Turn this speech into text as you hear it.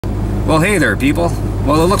Well, hey there, people.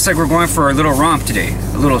 Well, it looks like we're going for a little romp today,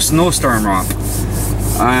 a little snowstorm romp.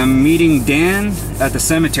 I'm meeting Dan at the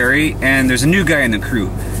cemetery, and there's a new guy in the crew,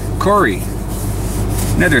 Corey,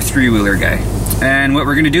 another three-wheeler guy. And what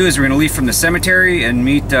we're going to do is we're going to leave from the cemetery and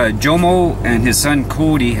meet Jomo and his son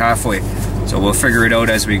Cody halfway. So we'll figure it out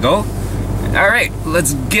as we go. All right,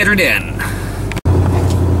 let's get her in.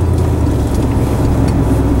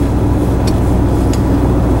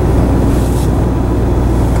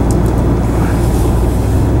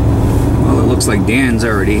 Looks like Dan's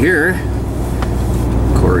already here.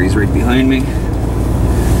 Corey's right behind me.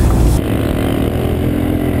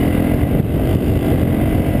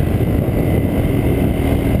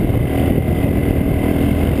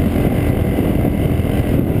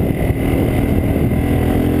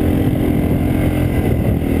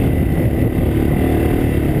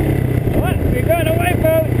 What? We got a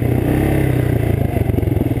wipeout!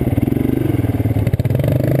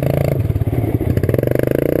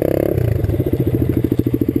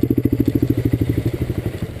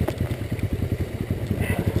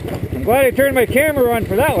 I'm glad I turned my camera on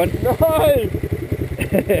for that one. Nice!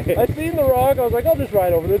 I seen the rock, I was like, I'll just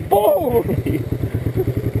ride over this. Boom!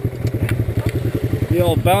 The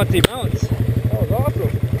old bouncy bounce. That was awesome.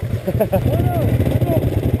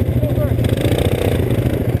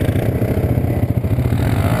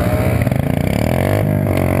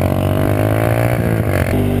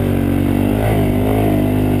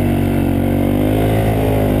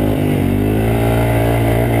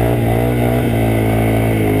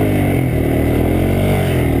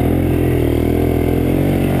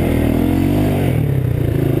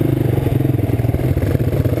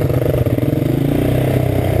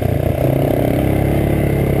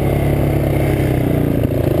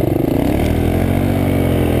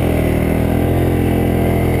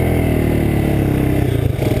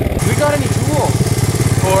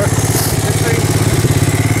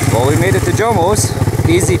 Well, we made it to Jomo's.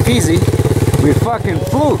 Easy peasy. We fucking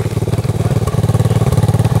flew.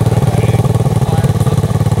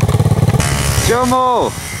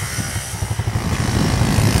 Jomo!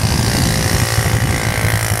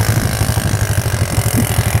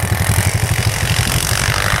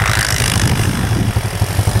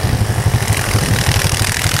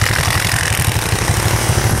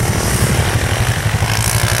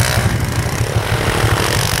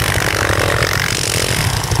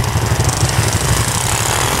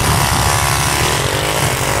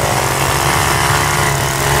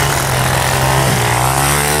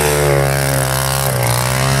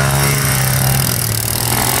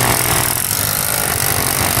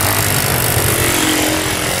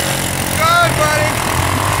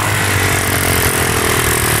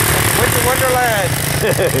 Wonderland!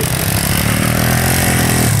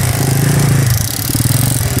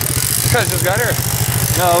 Just got here?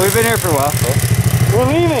 No, we've been here for a while. We're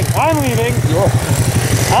leaving. I'm leaving.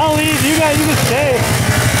 I'll leave. You guys, you can stay.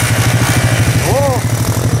 Whoa!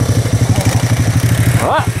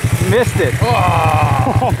 Ah, missed it.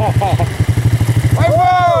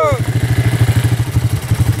 Whoa!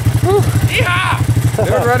 Yeah!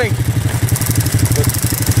 They're running.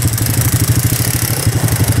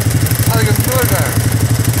 I think it's killer time.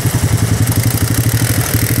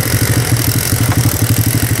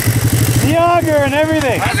 The auger and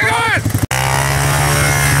everything. How's it going?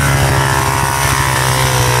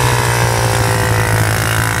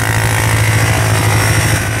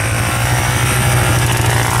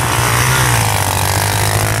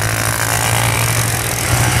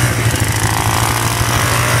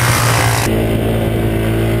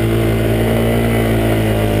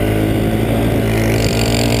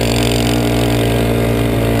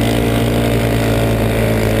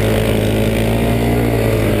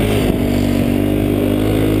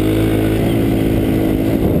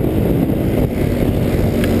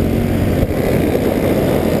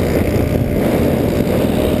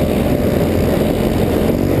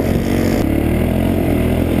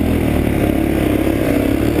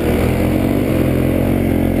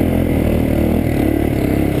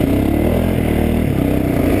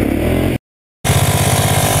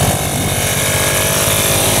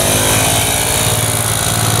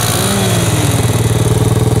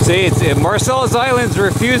 See, it's Marcel's Island's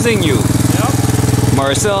refusing you. Yep.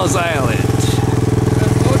 Marcel's Island.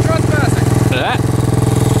 No trespassing.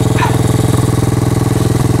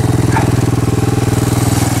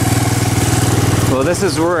 Well, this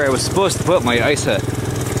is where I was supposed to put my ice hut,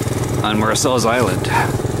 on Marcel's Island.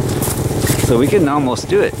 So we can almost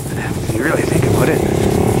do it, if you really think about it.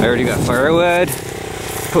 I already got firewood,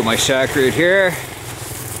 put my shack right here.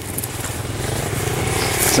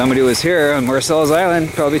 Somebody was here on Marcel's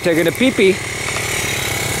Island, probably taking a pee-pee.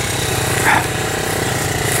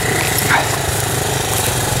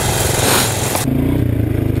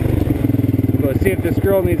 see if this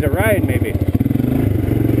girl needs a ride, maybe.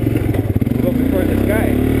 Go before this guy.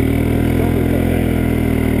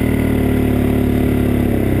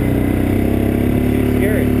 She's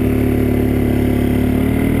scary.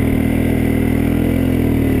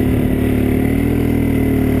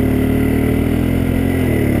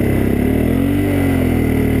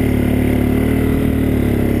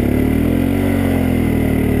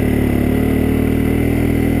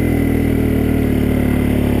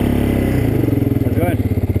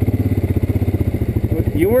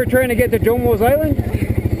 You were trying to get to Jomo's Island?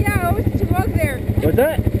 Yeah, I wanted to walk there. What's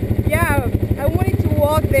that? Yeah, I wanted to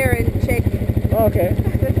walk there and check. Oh, okay.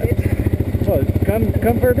 That's it. Well,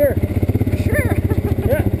 come for a beer. Sure.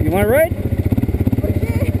 Yeah. You want to ride?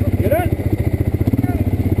 Okay. Get on.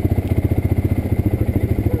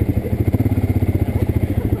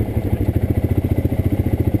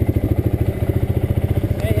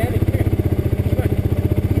 Hey, Andy, come here. Come on.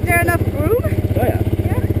 Is there enough room? Oh, yeah.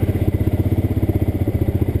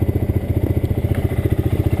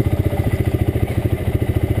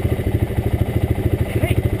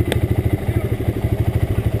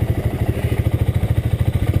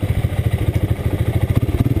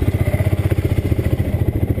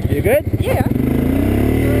 You good? Yeah.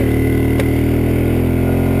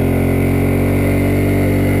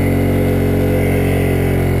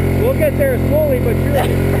 We'll get there slowly but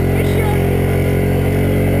surely.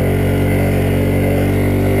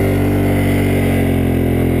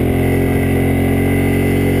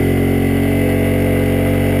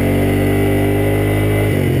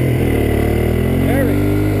 There we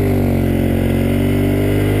go.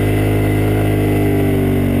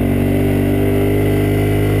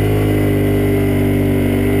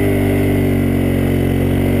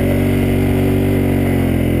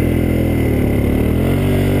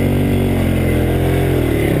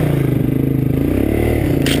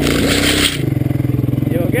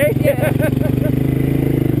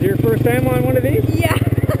 First time on one of these? Yeah.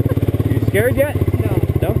 You scared yet? No.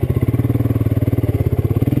 No?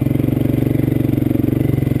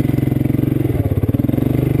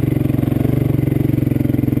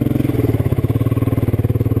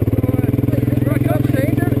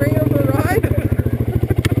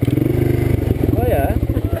 Oh yeah.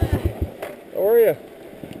 How are you?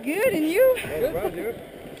 Good, and you?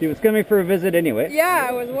 She was coming for a visit anyway. Yeah,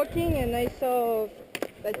 I was walking and I saw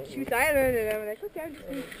that cute island and I was like, okay, I'm just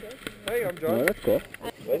going to check. Hey, I'm John. Oh, that's cool.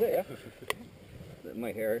 Was it? Yeah.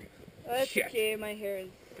 My hair. Oh, that's Shit. okay, my hair is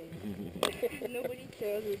the same. Nobody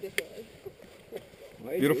cares with the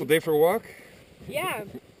hair. Beautiful day for a walk? Yeah.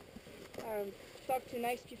 Talked to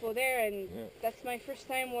nice people there and that's my first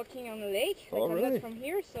time walking on the lake. Like, Oh, I'm really? not from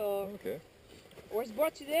here, so Okay. I was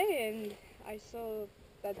bored today and I saw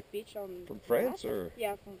that beach on From France, map. or?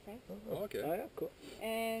 Yeah, from France. Oh, okay. Oh yeah, cool.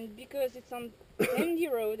 And because it's on Sandy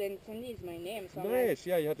Road and Sandy is my name, so I'm like, Nice,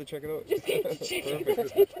 yeah, you have to check it out. just going to check it.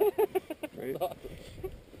 Perfect. Right.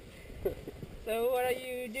 So what are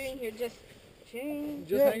you doing here? Just chilling?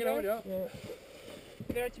 Just hanging out, yeah.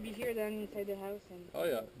 Better to be here than inside the house. And Oh,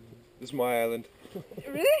 yeah. This is my island.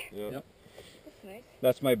 really? Yeah. Yep. That's nice.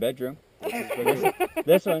 That's my bedroom.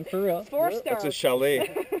 This one, for real. 4 stars. That's a chalet.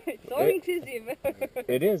 It's all inclusive.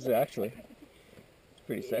 It is, actually. It's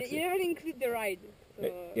pretty You sexy. don't include the ride.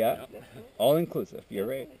 So Yeah, that's cool. all inclusive. You're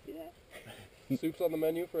right. I see that. Soup's on the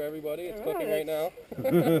menu for everybody. It's Oh, cooking right now.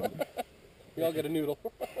 We all get a noodle.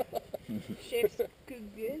 Chefs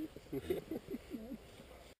cook good.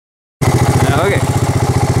 Okay.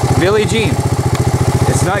 Billie Jean.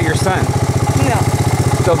 It's not your son. No.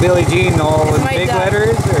 So Billie Jean, all It's with my big dad.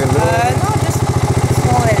 letters or little? No, just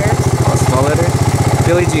small letters. Oh, small letters.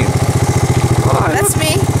 Billie Jean. Oh, That's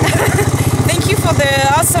me. Thank you for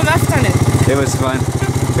the awesome afternoon. it was fun.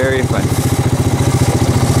 Very fun.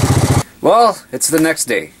 Well, it's the next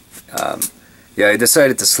day. Yeah, I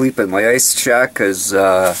decided to sleep at my ice shack because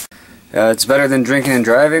it's better than drinking and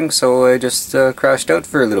driving, so I just crashed out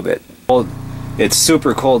for a little bit. It's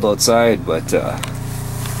super cold outside, but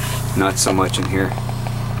not so much in here.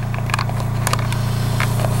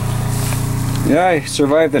 Yeah, I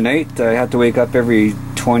survived the night. I had to wake up every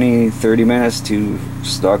 20-30 minutes to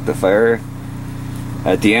stock the fire.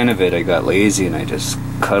 At the end of it, I got lazy and I just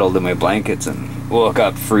cuddled in my blankets and woke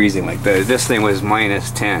up freezing like that. This thing was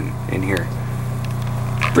 -10 in here.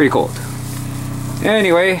 Pretty cold.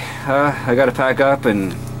 Anyway, I gotta pack up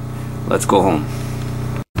and let's go home.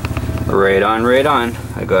 Right on, right on.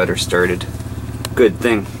 I got her started. Good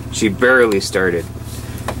thing. She barely started.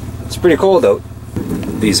 It's pretty cold out.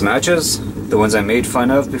 These matches, the ones I made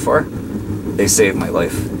fun of before, they saved my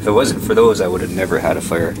life. If it wasn't for those, I would have never had a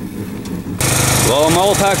fire. Well, I'm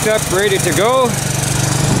all packed up, ready to go.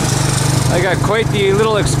 I got quite the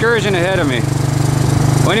little excursion ahead of me.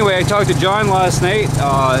 Well, anyway, I talked to John last night.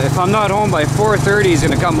 If I'm not home by 4:30, he's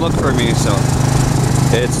gonna come look for me, so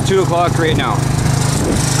it's 2 o'clock right now.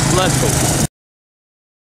 Let's go.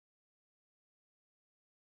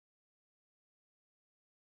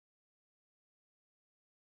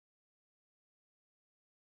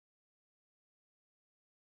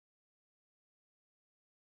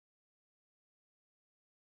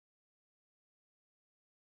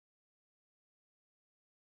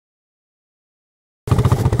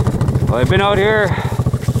 Well, I've been out here,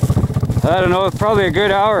 I don't know, probably a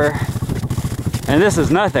good hour, and this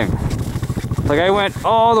is nothing. Like, I went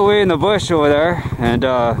all the way in the bush over there, and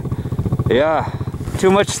yeah,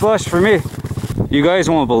 too much slush for me. You guys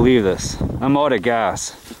won't believe this. I'm out of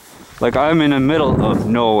gas. Like, I'm in the middle of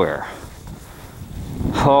nowhere.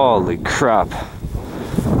 Holy crap.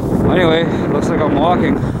 Anyway, looks like I'm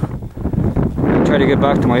walking. I'll try to get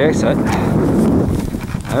back to my exit.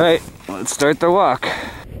 Alright, let's start the walk.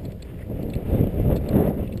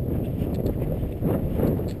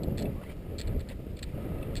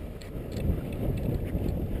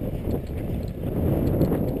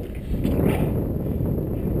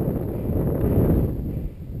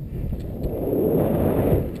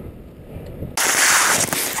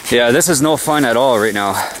 Yeah, this is no fun at all right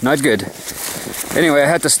now. Not good. Anyway, I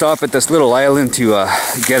had to stop at this little island to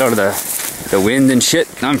get out of the wind and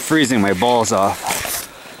shit. I'm freezing my balls off.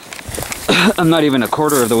 I'm not even a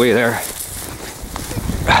quarter of the way there.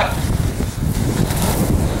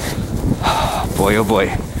 Boy, oh boy.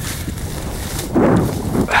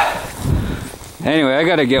 Anyway, I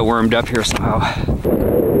gotta get warmed up here somehow.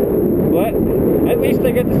 But at least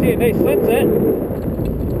I get to see a nice sunset.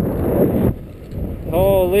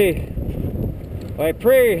 Holy. I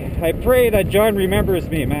pray that John remembers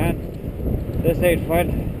me, man. This ain't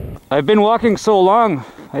fun. I've been walking so long,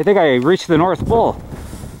 I think I reached the North Pole.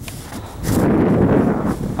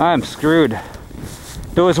 I'm screwed.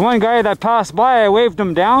 There was one guy that passed by, I waved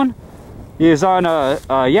him down. He is on a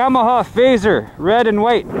Yamaha Phaser, red and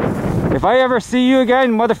white. If I ever see you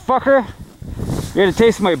again, motherfucker, you're gonna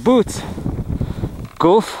taste my boots.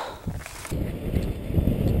 Goof.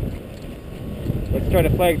 Let's try to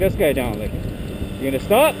flag this guy down. Like, you gonna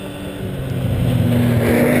stop?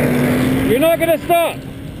 You're not gonna stop!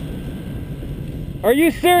 Are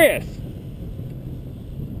you serious?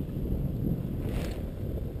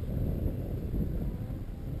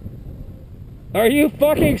 Are you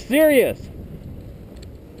fucking serious?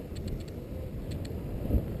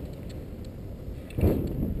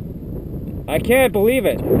 I can't believe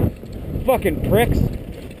it. Fucking pricks.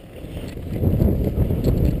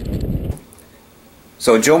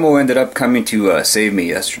 So Jomo ended up coming to save me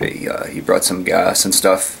yesterday. He brought some gas and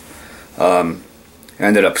stuff. I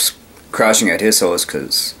ended up crashing at his house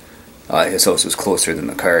because his house was closer than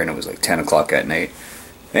the car, and it was like 10 o'clock at night.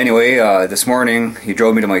 Anyway, this morning he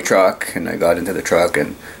drove me to my truck, and I got into the truck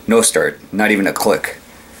and no start, not even a click.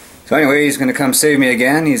 So anyway, he's going to come save me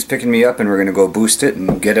again. He's picking me up and we're going to go boost it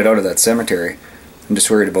and get it out of that cemetery. I'm just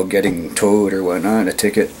worried about getting towed or whatnot, a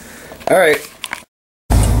ticket. Alright.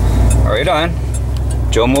 Alright on.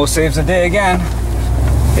 Jomo saves the day again.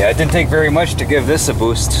 Yeah, it didn't take very much to give this a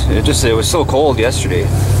boost. It was so cold yesterday.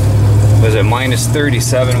 It was at minus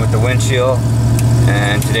 37 with the wind chill.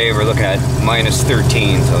 And today we're looking at minus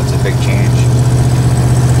 13, so it's a big change.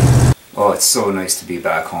 Oh, it's so nice to be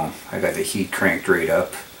back home. I got the heat cranked right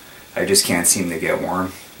up. I just can't seem to get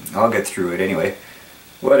warm. I'll get through it anyway.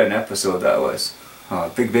 What an episode that was.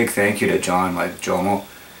 Big thank you to John, like Jomo.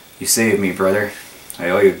 You saved me, brother. I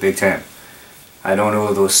owe you big time. I don't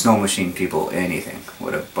owe those snow machine people anything.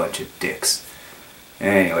 What a bunch of dicks.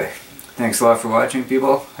 Anyway, thanks a lot for watching,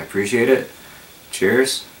 people. I appreciate it.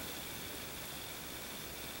 Cheers.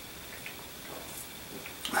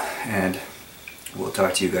 And we'll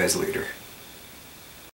talk to you guys later.